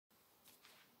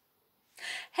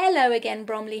Hello again,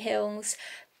 Bromley Hills.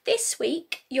 This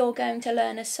week you're going to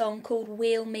learn a song called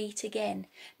We'll Meet Again.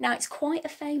 Now it's quite a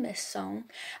famous song,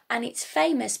 and it's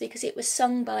famous because it was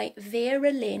sung by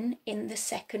Vera Lynn in the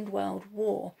Second World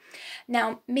War.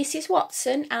 Now Mrs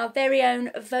Watson, our very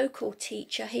own vocal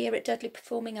teacher here at Dudley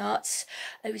Performing Arts,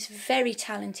 who's very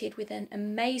talented with an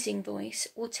amazing voice,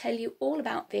 will tell you all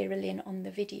about Vera Lynn on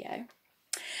the video.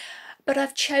 But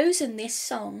I've chosen this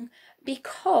song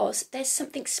because there's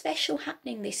something special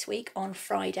happening this week on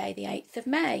Friday the 8th of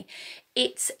May.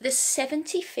 It's the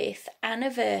 75th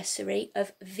anniversary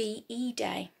of VE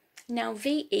Day. Now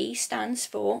VE stands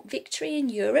for Victory in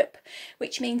Europe,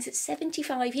 which means that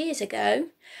 75 years ago,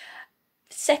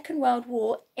 the Second World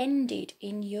War ended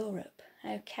in Europe.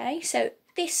 Okay, so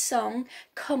this song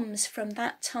comes from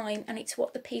that time, and it's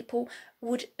what the people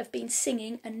would have been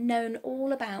singing and known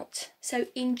all about. So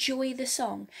enjoy the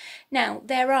song. Now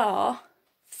there are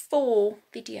 4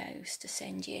 videos to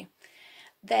send you.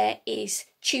 There is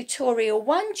tutorial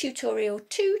 1, tutorial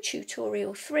 2,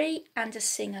 tutorial 3 and a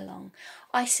sing-along.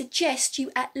 I suggest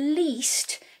you at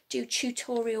least do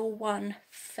tutorial 1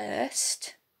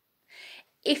 first.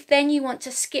 If then you want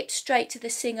to skip straight to the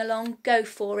sing-along, go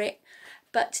for it.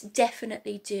 But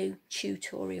definitely do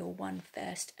tutorial 1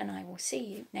 first, and I will see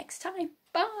you next time.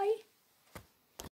 Bye!